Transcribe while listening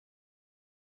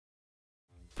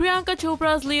Priyanka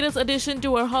Chopra's latest addition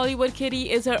to her Hollywood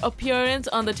kitty is her appearance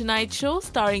on The Tonight Show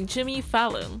starring Jimmy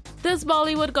Fallon. This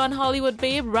Bollywood Gone Hollywood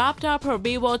babe wrapped up her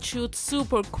Baywatch shoot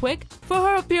super quick for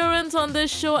her appearance on this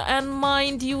show, and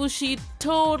mind you, she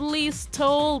totally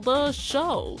stole the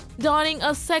show. Donning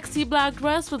a sexy black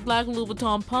dress with black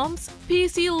Louboutin pumps,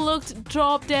 PC looked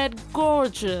drop-dead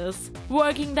gorgeous,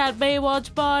 working that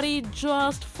Baywatch body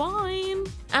just fine.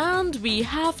 And we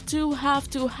have to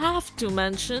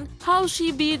mention how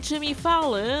she beat Jimmy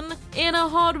Fallon in a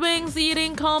hot wings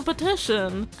eating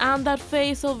competition. And that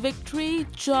face of victory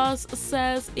just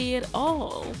says it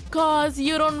all. Cause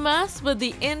you don't mess with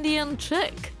the Indian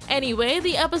chick. Anyway,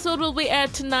 the episode will be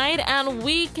aired tonight and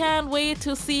we can't wait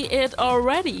to see it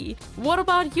already. What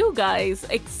about you guys?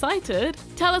 Excited?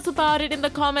 Tell us about it in the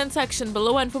comment section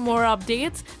below, and for more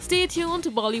updates, stay tuned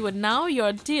to Bollywood Now,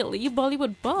 your daily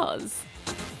Bollywood buzz.